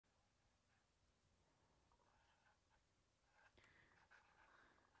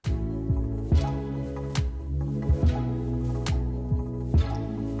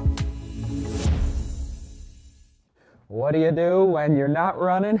what do you do when you're not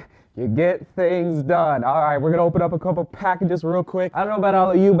running? You get things done. All right, we're gonna open up a couple packages real quick. I don't know about all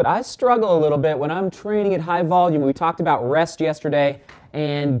of you, but I struggle a little bit when I'm training at high volume. We talked about rest yesterday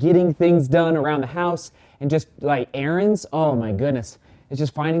and getting things done around the house and just like errands. Oh my goodness. It's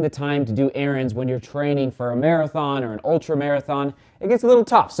just finding the time to do errands when you're training for a marathon or an ultra marathon. It gets a little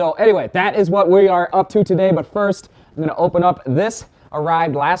tough. So anyway, that is what we are up to today. But first, I'm gonna open up this.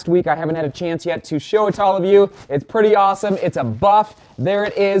 Arrived last week. I haven't had a chance yet to show it to all of you. It's pretty awesome. It's a buff. There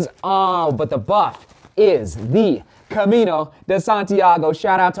it is. Oh, but the buff is the Camino de Santiago.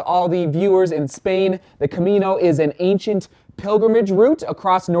 Shout out to all the viewers in Spain. The Camino is an ancient pilgrimage route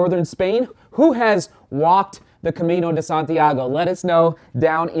across northern Spain. Who has walked the Camino de Santiago? Let us know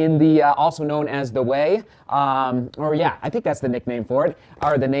down in the, also known as the Way. Or yeah, I think that's the nickname for it,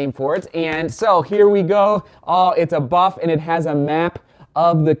 or the name for it. And so here we go. Oh, it's a buff and it has a map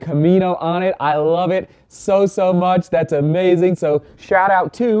of the Camino on it. I love it so much. That's amazing. So shout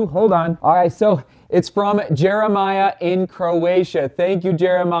out to, hold on. All right, so it's from Jeremiah in Croatia. Thank you,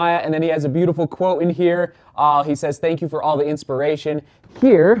 Jeremiah. And then he has a beautiful quote in here. He says, thank you for all the inspiration.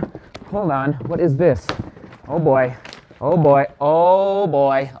 Here, hold on, what is this? Oh boy, oh boy, oh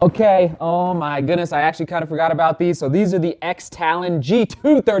boy. Okay, oh my goodness, I actually kind of forgot about these. So these are the X-Talon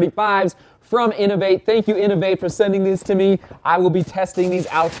G235s from Innovate. Thank you, Innovate, for sending these to me. I will be testing these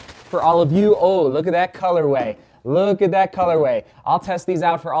out for all of you. Oh, look at that colorway. Look at that colorway. I'll test these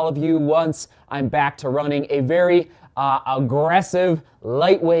out for all of you once I'm back to running a very aggressive,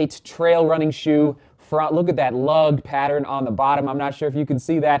 lightweight trail running shoe. Look at that lug pattern on the bottom. I'm not sure if you can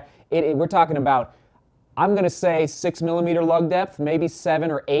see that. We're talking about, I'm going to say 6 millimeter lug depth, maybe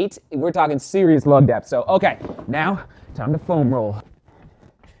 7 or 8. We're talking serious lug depth. So, okay, now time to foam roll.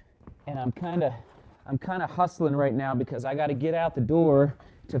 And I'm kind of hustling right now because I got to get out the door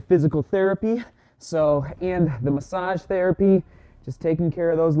to physical therapy. So, and the massage therapy, just taking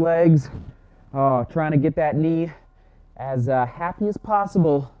care of those legs. Oh, trying to get that knee as happy as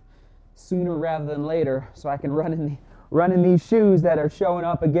possible sooner rather than later so I can run in these shoes that are showing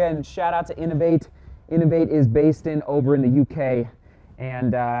up again. Shout out to Innovate. Innovate is based over in the UK,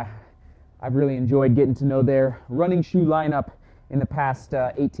 and I've really enjoyed getting to know their running shoe lineup in the past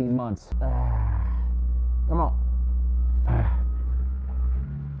 18 months. Come on.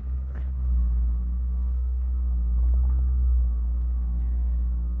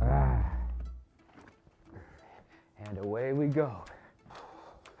 And away we go.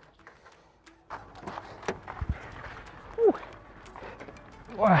 Whew.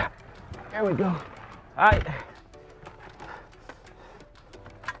 Wow. There we go. All right.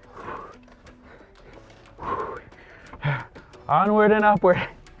 Onward and upward.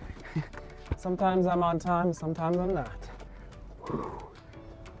 Sometimes I'm on time, sometimes I'm not.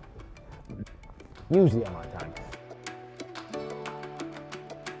 Usually I'm on time.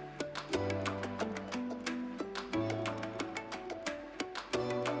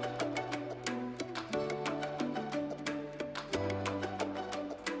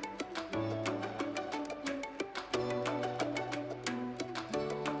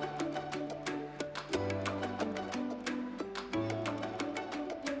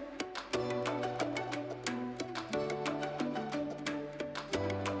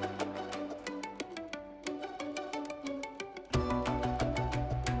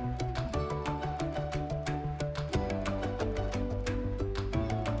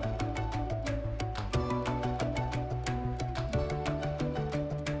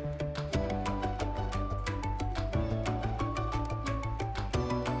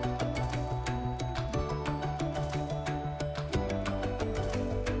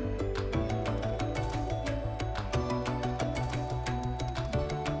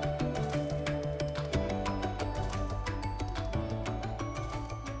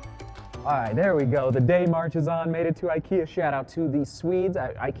 All right, there we go. The day marches on, made it to IKEA. Shout out to the Swedes.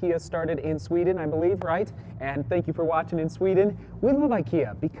 IKEA started in Sweden, I believe, right? And thank you for watching in Sweden. We love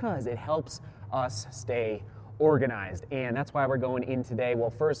IKEA because it helps us stay organized. And that's why we're going in today. Well,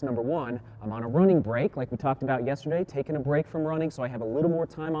 first, number one, I'm on a running break, like we talked about yesterday, taking a break from running so I have a little more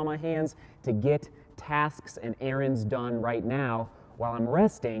time on my hands to get tasks and errands done right now while I'm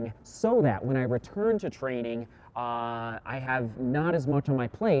resting so that when I return to training, I have not as much on my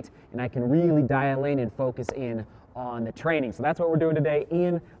plate and I can really dial in and focus in on the training. So that's what we're doing today.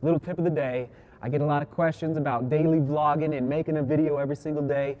 In little tip of the day, I get a lot of questions about daily vlogging and making a video every single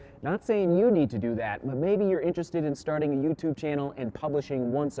day. Not saying you need to do that, but maybe you're interested in starting a YouTube channel and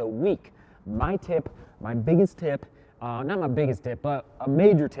publishing once a week. My tip, my biggest tip, not my biggest tip, but a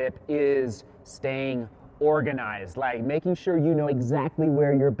major tip is staying organized, like making sure you know exactly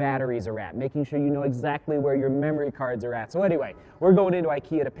where your batteries are at, making sure you know exactly where your memory cards are at. So anyway, we're going into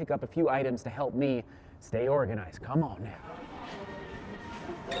IKEA to pick up a few items to help me stay organized. Come on now.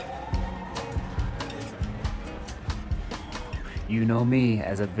 You know me,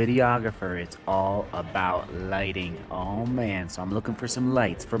 as a videographer, it's all about lighting. Oh man, so I'm looking for some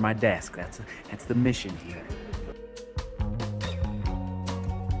lights for my desk. That's the mission here.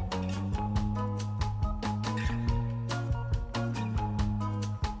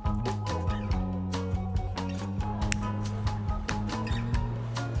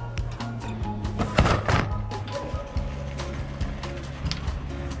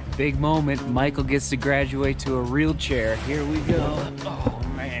 Big moment, Michael gets to graduate to a real chair. Here we go. Oh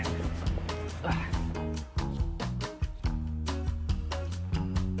man.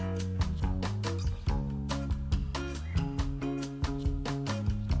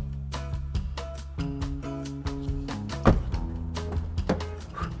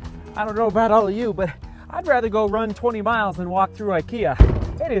 I don't know about all of you, but I'd rather go run 20 miles than walk through IKEA.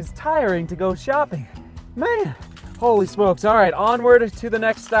 It is tiring to go shopping. Man. Holy smokes. All right, onward to the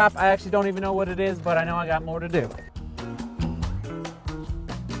next stop. I actually don't even know what it is, but I know I got more to do.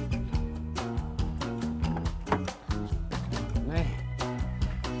 Man,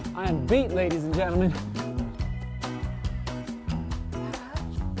 I am beat, ladies and gentlemen.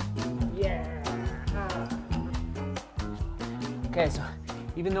 Yeah. Okay, so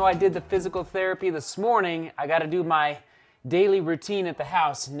even though I did the physical therapy this morning, I got to do my daily routine at the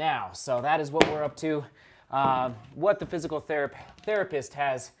house now. So that is what we're up to. What the physical therapist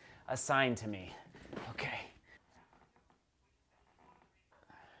has assigned to me. Okay.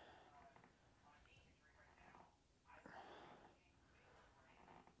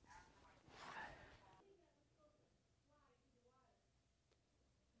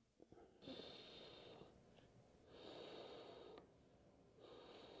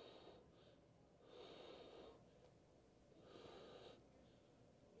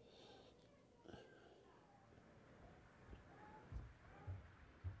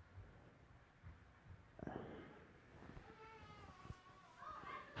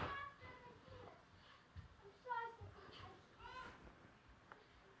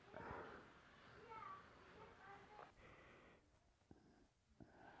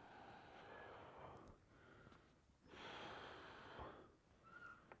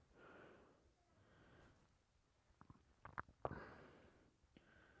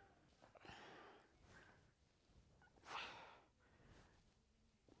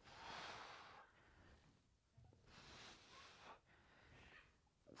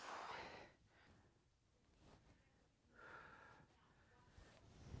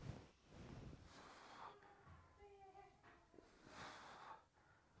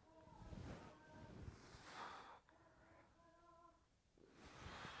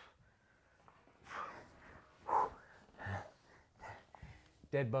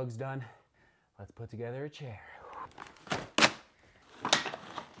 Dead bug's done. Let's put together a chair.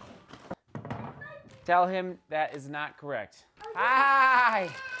 Tell him that is not correct. Hi!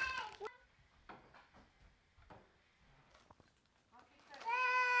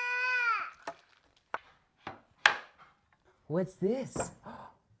 What's this?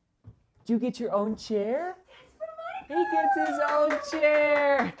 Did you get your own chair? He gets his own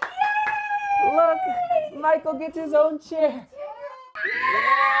chair! Yay! Look, Michael gets his own chair.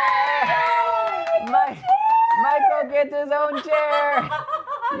 Yeah! Michael gets his own chair.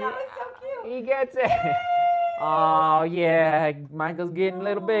 That was so cute. He gets it. Oh yeah, Michael's getting a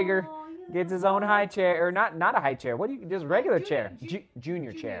little bigger. Gets his own high chair, or not a high chair. What do you just regular chair?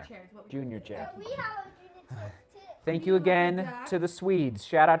 Junior chair. Junior chair. We have a junior chair too. Thank you again to the Swedes.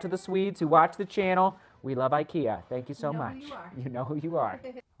 Shout out to the Swedes who watch the channel. We love IKEA. Thank you so much. You know who you are.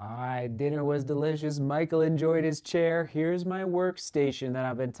 All right, dinner was delicious. Michael enjoyed his chair. Here's my workstation that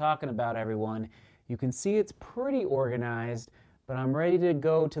I've been talking about, everyone. You can see it's pretty organized, but I'm ready to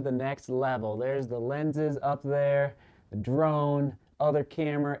go to the next level. There's the lenses up there, the drone, other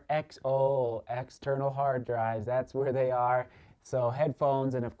camera, external hard drives. That's where they are. So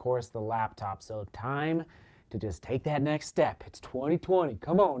headphones and, of course, the laptop. So time to just take that next step. It's 2020.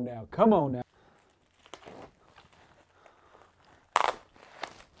 Come on now. Come on now.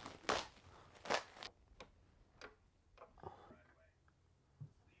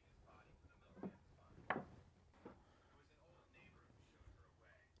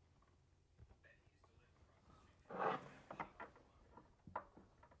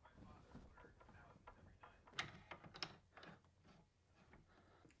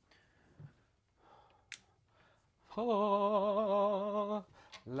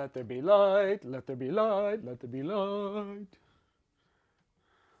 Let there be light, let there be light, let there be light.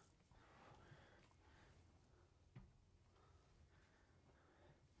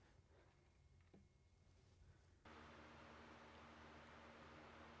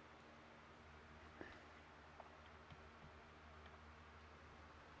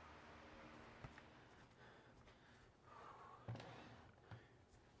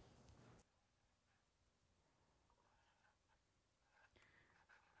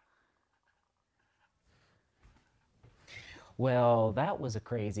 Well, that was a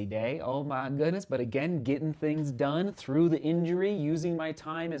crazy day. Oh my goodness. But again, getting things done through the injury, using my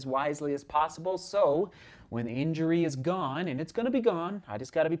time as wisely as possible. So when the injury is gone, and it's going to be gone, I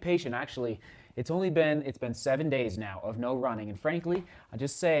just got to be patient. Actually, it's been 7 days now of no running. And frankly, I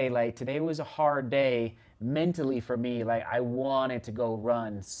just say, like, today was a hard day mentally for me. Like, I wanted to go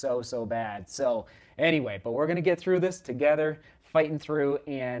run so bad. So anyway, but we're going to get through this together, fighting through,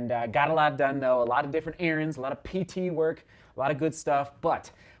 and got a lot done though. A lot of different errands, a lot of PT work, a lot of good stuff.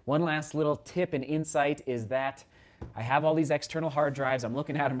 But one last little tip and insight is that I have all these external hard drives. I'm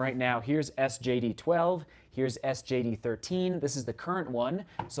looking at them right now. Here's SJD12. Here's SJD13. This is the current one.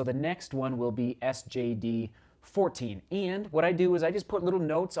 So the next one will be SJD14. And what I do is I just put little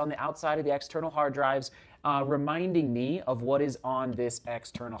notes on the outside of the external hard drives reminding me of what is on this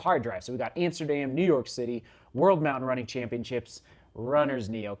external hard drive. So we got Amsterdam, New York City, World Mountain Running Championships, runner's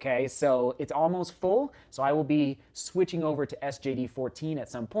knee, okay? So it's almost full, so I will be switching over to SJD14 at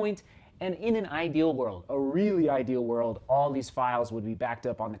some point. And in an ideal world, a really ideal world, all these files would be backed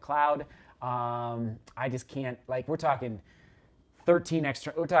up on the cloud. I just can't, like, we're talking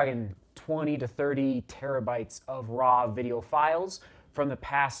 20 to 30 terabytes of raw video files from the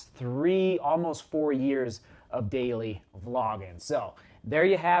past almost 4 years of daily vlogging. So there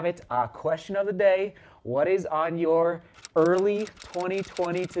you have it. Question of the day: what is on your early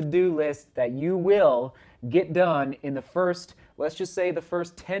 2020 to-do list that you will get done in the first, let's just say the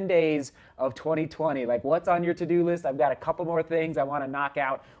first 10 days of 2020? Like, what's on your to-do list? I've got a couple more things I want to knock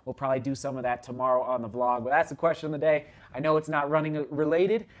out. We'll probably do some of that tomorrow on the vlog, but that's the question of the day. I know it's not running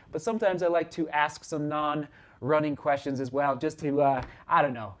related, but sometimes I like to ask some non-running questions as well, just to, I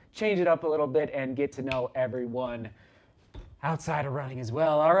don't know, change it up a little bit and get to know everyone outside of running as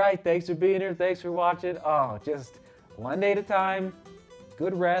well. All right, thanks for being here. Thanks for watching. Oh, just one day at a time.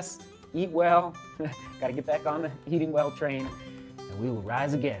 Good rest. Eat well. Got to get back on the eating well train, and we will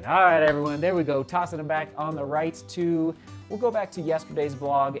rise again. All right, everyone. There we go. Tossing it back on the right to, we'll go back to yesterday's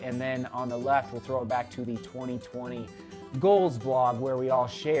vlog, and then on the left, we'll throw it back to the 2020 goals vlog where we all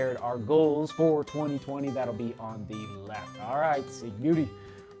shared our goals for 2020. That'll be on the left. All right, see beauty,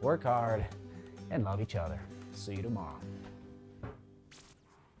 work hard, and love each other. See you tomorrow.